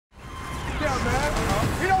down,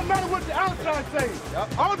 man. It don't matter what the outside says.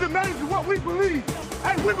 All that matters is what we believe.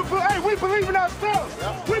 Hey, we believe in ourselves.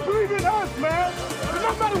 We believe in us, man. And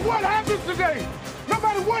no matter what happens today, no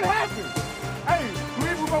matter what happens, hey,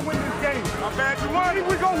 we're gonna win this game. Not bad, you won.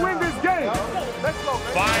 We're gonna win this game. Let's go,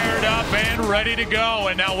 man. Fired up and ready to go.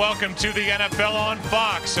 And now welcome to the NFL on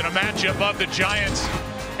Fox in a matchup of the Giants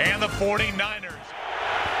and the 49ers.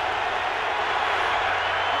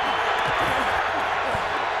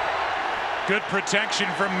 Good protection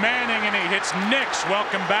from Manning, and he hits Nix.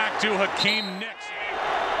 Welcome back to Hakeem Nix.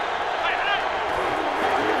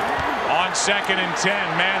 On 2nd and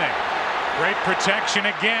 10, Manning. Great protection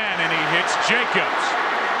again, and he hits Jacobs.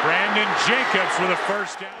 Brandon Jacobs with a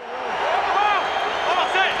first down.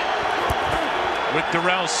 With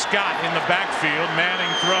Darrell Scott in the backfield,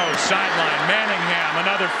 Manning throws, sideline, Manningham,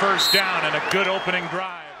 another first down and a good opening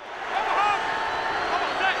drive.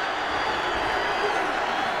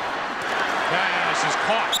 Pass is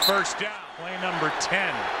caught, first down. Play number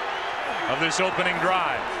 10 of this opening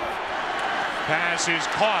drive. Pass is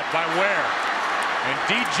caught by Ware. And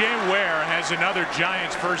DJ Ware has another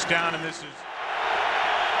Giants first down, and this is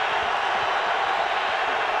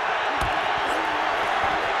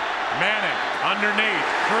Manning underneath,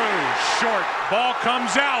 Cruz, short, ball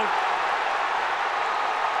comes out.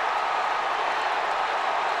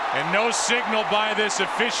 And no signal by this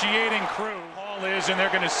officiating crew. Ball is, and they're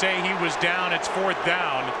going to say he was down. It's 4th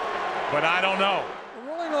down, but I don't know.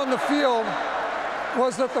 The ruling on the field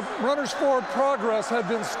was that the runner's forward progress had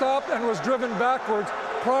been stopped and was driven backwards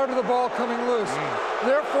prior to the ball coming loose.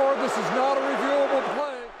 Therefore, this is not a reviewable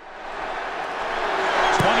play.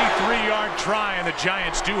 23-yard try, and the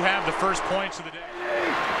Giants do have the first points of the day.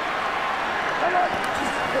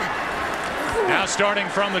 Now starting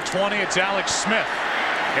from the 20, it's Alex Smith.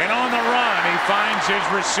 And on the run, he finds his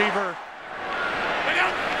receiver.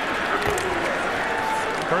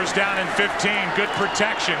 First down and 15, good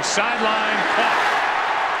protection. Sideline caught.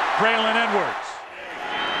 Braylon Edwards.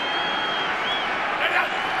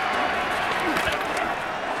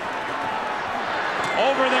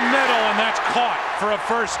 Over the middle, and that's caught for a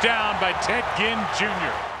first down by Ted Ginn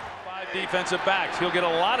Jr. 5 defensive backs. He'll get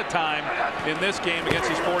a lot of time in this game against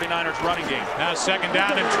these 49ers running game. Now 2nd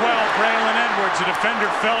down and 12, Braylon Edwards. The defender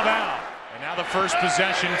fell down. And now the first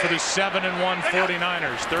possession for the 7-1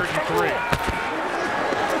 49ers. 3rd and 3.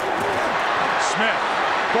 Smith,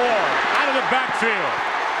 Gore, out of the backfield.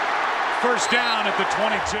 First down at the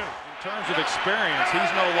 22. In terms of experience,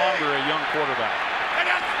 he's no longer a young quarterback.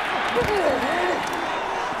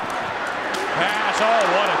 Pass, oh,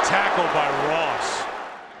 what a tackle by Ross.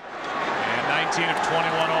 And 19 of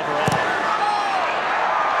 21 overall.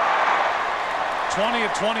 20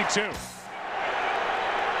 of 22.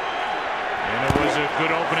 And it was a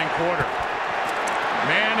good opening quarter.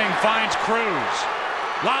 Manning finds Cruz.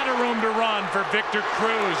 A lot of room to run for Victor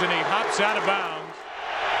Cruz, and he hops out of bounds.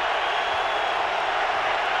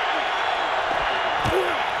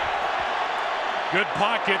 Good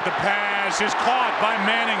pocket. The pass is caught by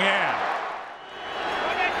Manningham.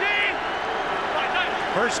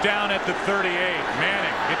 First down at the 38.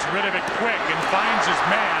 Manning gets rid of it quick and finds his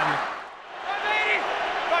man.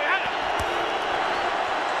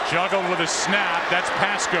 Juggled with a snap. That's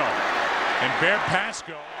Pasco. And Bear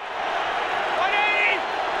Pasco.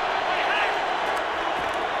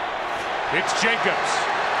 It's Jacobs.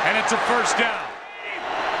 And it's a first down.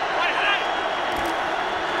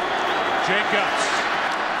 Jacobs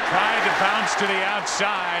tried to bounce to the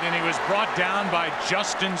outside, and he was brought down by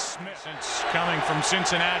Justin Smith, since coming from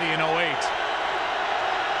Cincinnati in 08.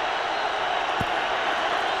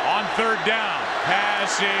 On 3rd down,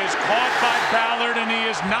 pass is caught by Ballard, and he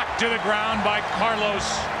is knocked to the ground by Carlos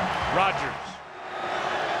Rogers.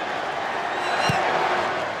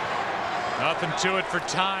 Nothing to it for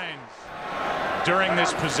Tynes during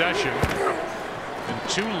this possession. And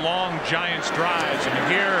 2 long Giants drives,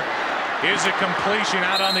 and here is a completion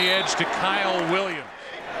out on the edge to Kyle Williams.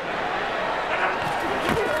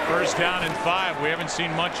 First down and 5. We haven't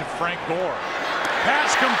seen much of Frank Gore.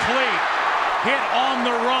 Pass complete. Hit on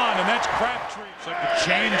the run, and that's Crabtree. It's like the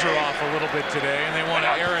chains are off a little bit today, and they want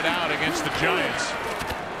to air it out against the Giants.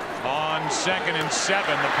 On 2nd and 7,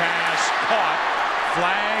 the pass caught.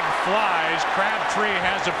 Flag flies. Crabtree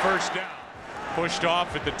has a first down. Pushed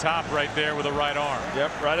off at the top right there with a right arm.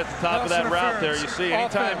 Yep, right at the top of that route there. You see,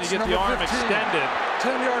 anytime you get the arm 15, extended.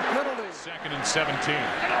 10-yard penalty. 2nd and 17.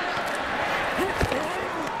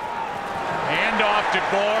 Hand off to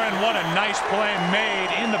Gore, and what a nice play made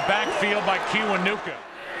in the backfield by Kiwanuka.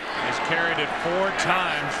 He's carried it 4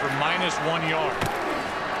 times for -1 yard.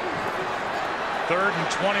 3rd and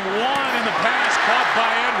 21, and the pass caught by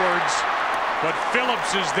Edwards. But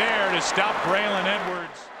Phillips is there to stop Braylon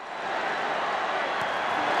Edwards.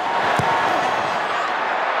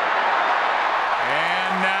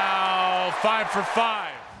 And now 5 for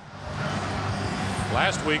 5.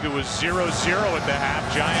 Last week it was 0-0 at the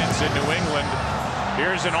half. Giants in New England.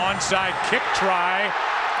 Here's an onside kick try,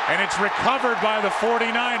 and it's recovered by the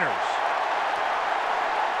 49ers.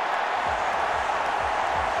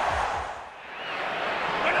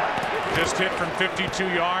 Just hit from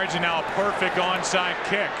 52 yards, and now a perfect onside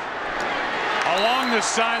kick. Along the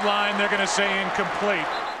sideline, they're going to say incomplete.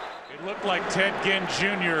 It looked like Ted Ginn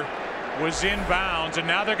Jr. was inbounds, and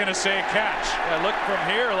now they're going to say a catch. Yeah, look from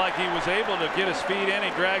here like he was able to get his feet in.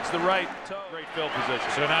 He drags the right toe. Great field position.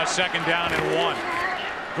 So now 2nd down and 1.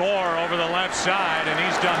 Gore over the left side, and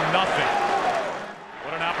he's done nothing.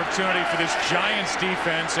 What an opportunity for this Giants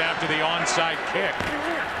defense after the onside kick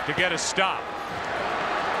to get a stop.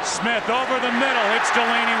 Smith over the middle, hits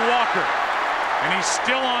Delaney Walker, and he's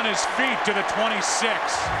still on his feet to the 26. It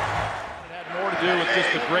had more to do with just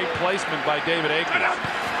a great placement by David Akers.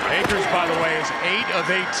 Akers, by the way, is 8 of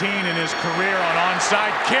 18 in his career on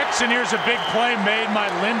onside kicks, and here's a big play made by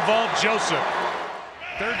Linval Joseph.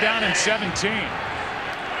 3rd down and 17.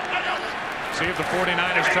 See if the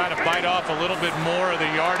 49ers try to bite off a little bit more of the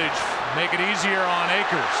yardage, make it easier on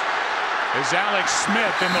Akers, as Alex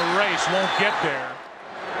Smith in the race won't get there.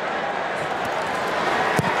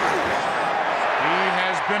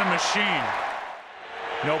 Been a machine.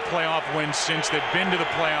 No playoff wins since they've been to the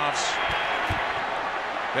playoffs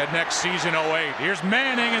that next season, 08. Here's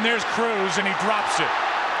Manning, and there's Cruz, and he drops it.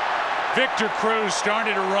 Victor Cruz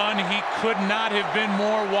started to run. He could not have been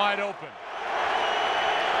more wide open.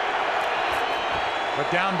 But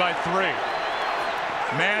down by 3.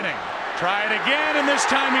 Manning, try it again, and this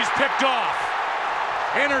time he's picked off.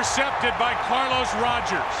 Intercepted by Carlos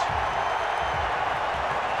Rogers.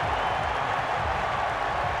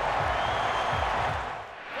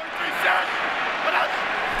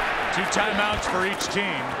 2 timeouts for each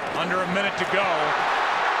team. Under a minute to go.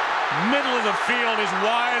 Middle of the field is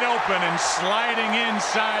wide open and sliding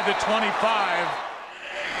inside the 25.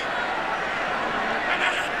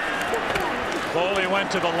 Foley went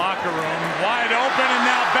to the locker room. Wide open and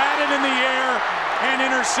now batted in the air and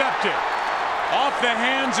intercepted. Off the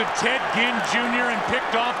hands of Ted Ginn Jr. and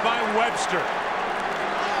picked off by Webster.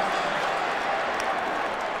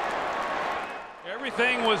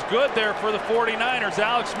 Everything was good there for the 49ers.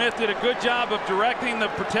 Alex Smith did a good job of directing the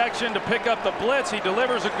protection to pick up the blitz. He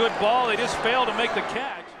delivers a good ball. They just failed to make the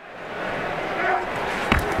catch.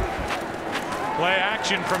 Play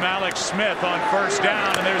action from Alex Smith on 1st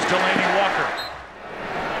down, and there's Delaney Walker.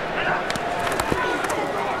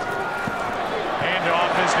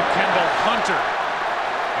 Handoff is to Kendall Hunter,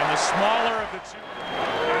 and the smaller of the two.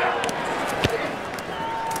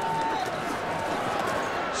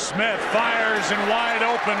 Smith fires and wide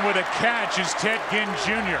open with a catch is Ted Ginn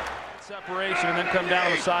Jr. Separation and then come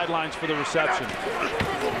down the sidelines for the reception.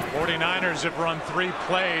 49ers have run 3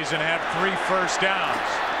 plays and have 3 first downs.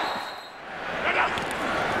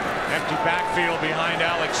 Empty backfield behind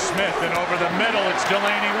Alex Smith, and over the middle it's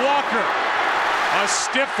Delaney Walker. A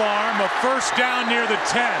stiff arm, a 1st down near the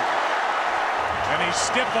 10. And he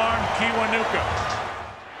stiff-armed Kiwanuka.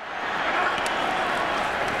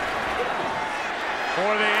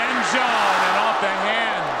 For the end zone and off the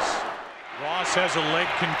hands. Ross has a leg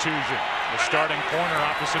contusion. The starting corner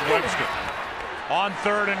opposite Webster. On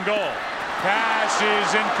 3rd and goal. Pass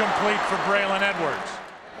is incomplete for Braylon Edwards.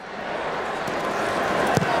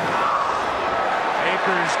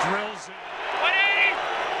 Akers drills it.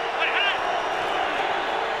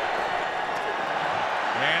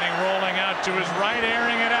 Manning rolling out to his right,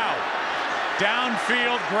 airing it out.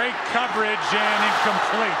 Downfield, great coverage and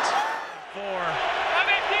incomplete.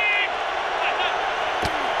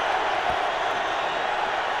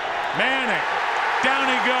 Manning, down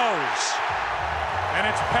he goes. And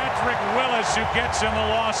it's Patrick Willis who gets him a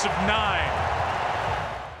loss of 9.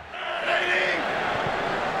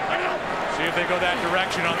 See if they go that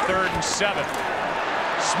direction on 3rd and 7.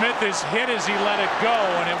 Smith is hit as he let it go,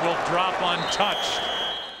 and it will drop untouched.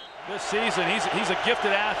 This season, he's a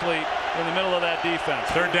gifted athlete in the middle of that defense.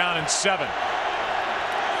 3rd down and 7.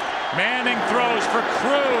 Manning throws for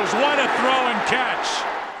Cruz. What a throw and catch.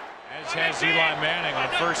 As has Eli Manning on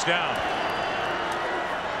 1st down.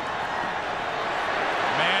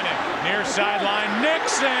 Manning near sideline.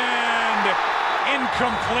 Nixon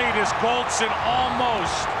incomplete as Goldson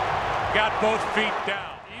almost got both feet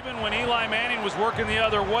down. Even when Eli Manning was working the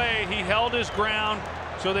other way, he held his ground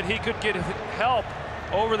so that he could get help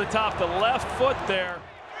over the top. The left foot there.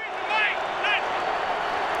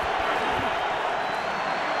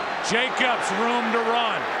 Jacobs room to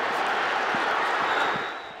run.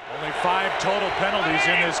 Only 5 total penalties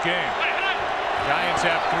in this game. Giants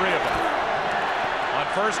have 3 of them. On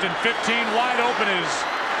 1st and 15, wide open is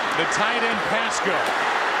the tight end Pasco.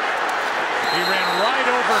 He ran right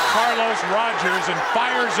over Carlos Rogers and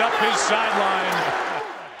fires up his sideline.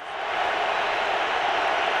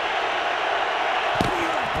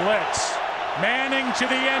 Blitz. Manning to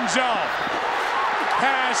the end zone.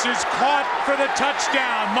 Pass is caught for the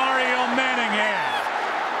touchdown. Mario Manningham.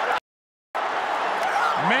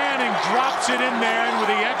 Manning drops it in there, and with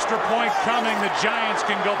the extra point coming, the Giants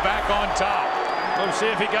can go back on top. Let's see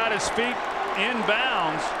if he got his feet in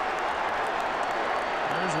bounds.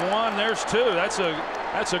 There's 1, there's 2. That's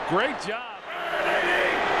a great job.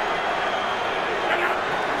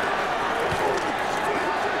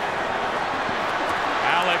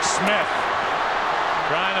 Alex Smith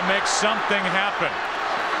trying to make something happen.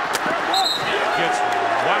 Gets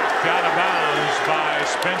whacked out of bounds by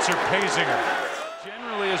Spencer Pazinger.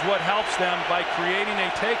 Generally is what helps them by creating a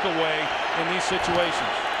takeaway in these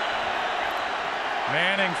situations.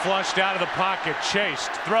 Manning flushed out of the pocket,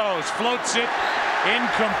 chased, throws, floats it,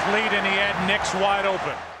 incomplete, and he had Nix wide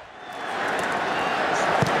open.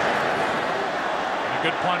 And a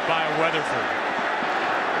good punt by Weatherford.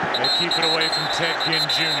 They keep it away from Ted Ginn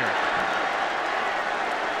Jr.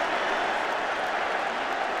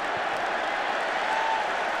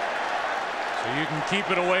 So you can keep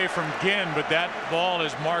it away from Ginn, but that ball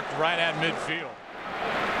is marked right at midfield.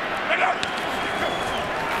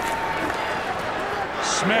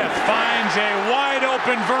 Smith finds a wide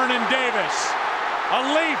open Vernon Davis. A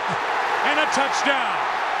leap and a touchdown.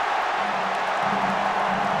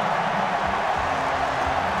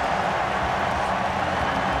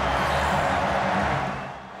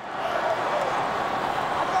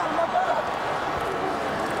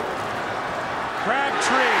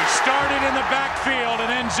 Crabtree started in the backfield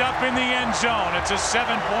and ends up in the end zone. It's a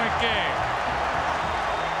 7-point game.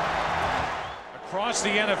 Across the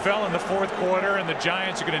NFL in the 4th quarter, and the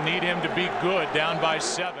Giants are going to need him to be good, down by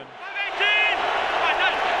 7.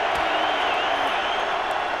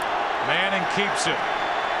 Manning keeps it.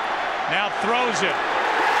 Now throws it.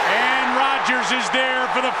 And Rodgers is there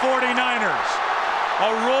for the 49ers.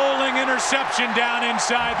 A rolling interception down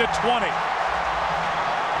inside the 20.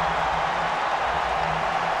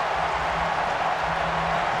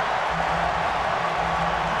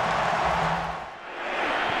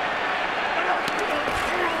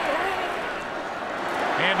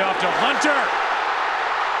 Handoff to Hunter.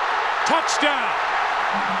 Touchdown.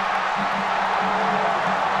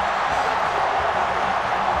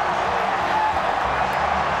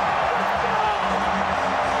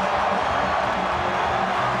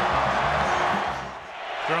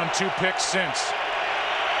 Thrown 2 picks since.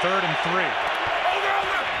 3rd and 3.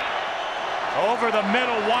 Over the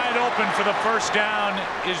middle, wide open for the first down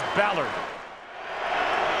is Ballard.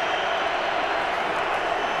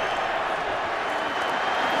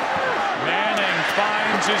 Manning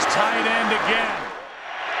finds his tight end again.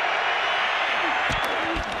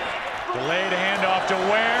 Delayed handoff to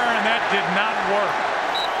Ware, and that did not work.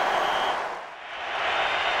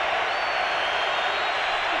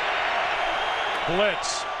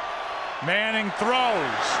 Blitz. Manning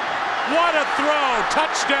throws. What a throw!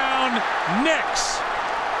 Touchdown, Nix.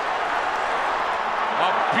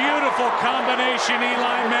 A beautiful combination,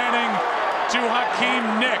 Eli Manning to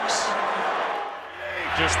Hakeem Nix.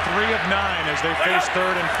 Just 3 of 9 as they face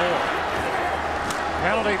 3rd and 4.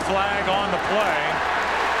 Penalty flag on the play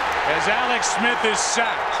as Alex Smith is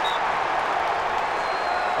sacked.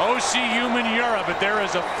 OCU Manura, but there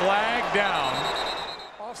is a flag down.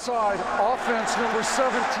 Offside, offense number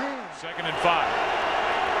 17. 2nd and 5.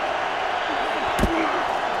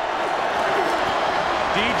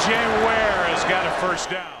 DJ Ware has got a first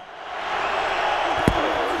down.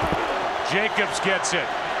 Jacobs gets it.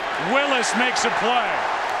 Willis makes a play.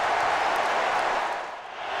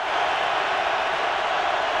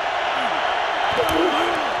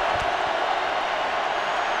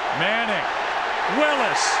 Manning.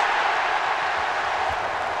 Willis.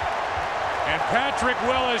 And Patrick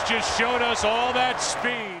Willis just showed us all that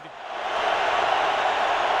speed.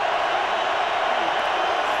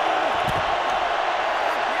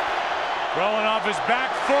 Throwing off his back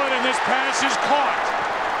foot, and this pass is caught.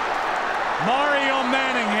 Mario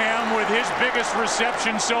Manningham with his biggest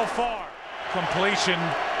reception so far. Completion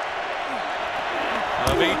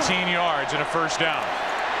of 18 yards and a first down.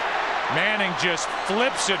 Manning just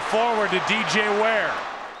flips it forward to DJ Ware.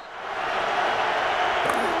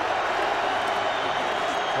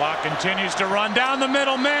 Clock continues to run down the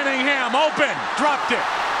middle. Manningham open, dropped it.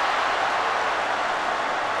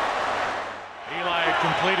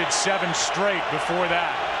 completed 7 straight before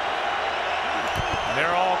that.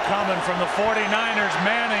 They're all coming from the 49ers.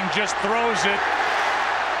 Manning just throws it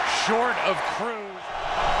short of Cruz.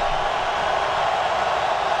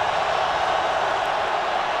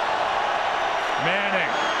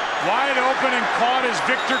 Manning wide open and caught is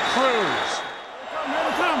Victor Cruz.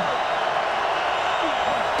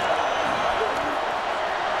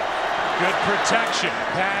 Good protection.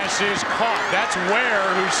 Pass is caught. That's Ware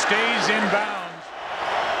who stays in bounds.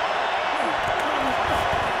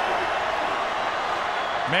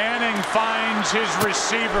 Manning finds his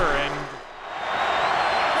receiver and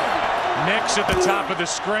nicks at the top of the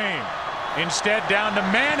screen. Instead down to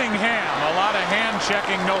Manningham. A lot of hand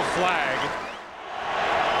checking, no flag.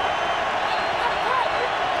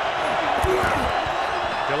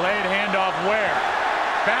 Delayed handoff Ware.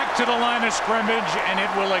 Back to the line of scrimmage, and it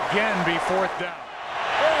will again be 4th down.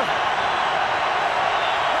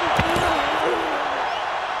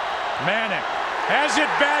 Manning has it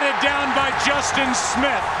batted down by Justin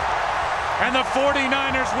Smith, and the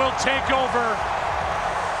 49ers will take over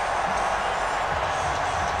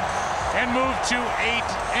and move to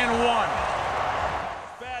 8-1.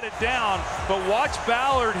 Batted down, but watch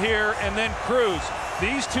Ballard here and then Cruz.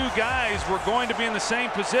 These two guys were going to be in the same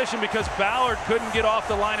position because Ballard couldn't get off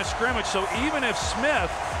the line of scrimmage. So even if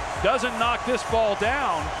Smith doesn't knock this ball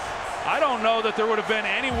down, I don't know that there would have been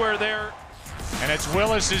anywhere there. And it's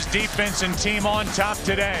Willis's defense and team on top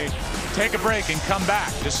today. Take a break and come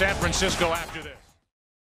back to San Francisco after this.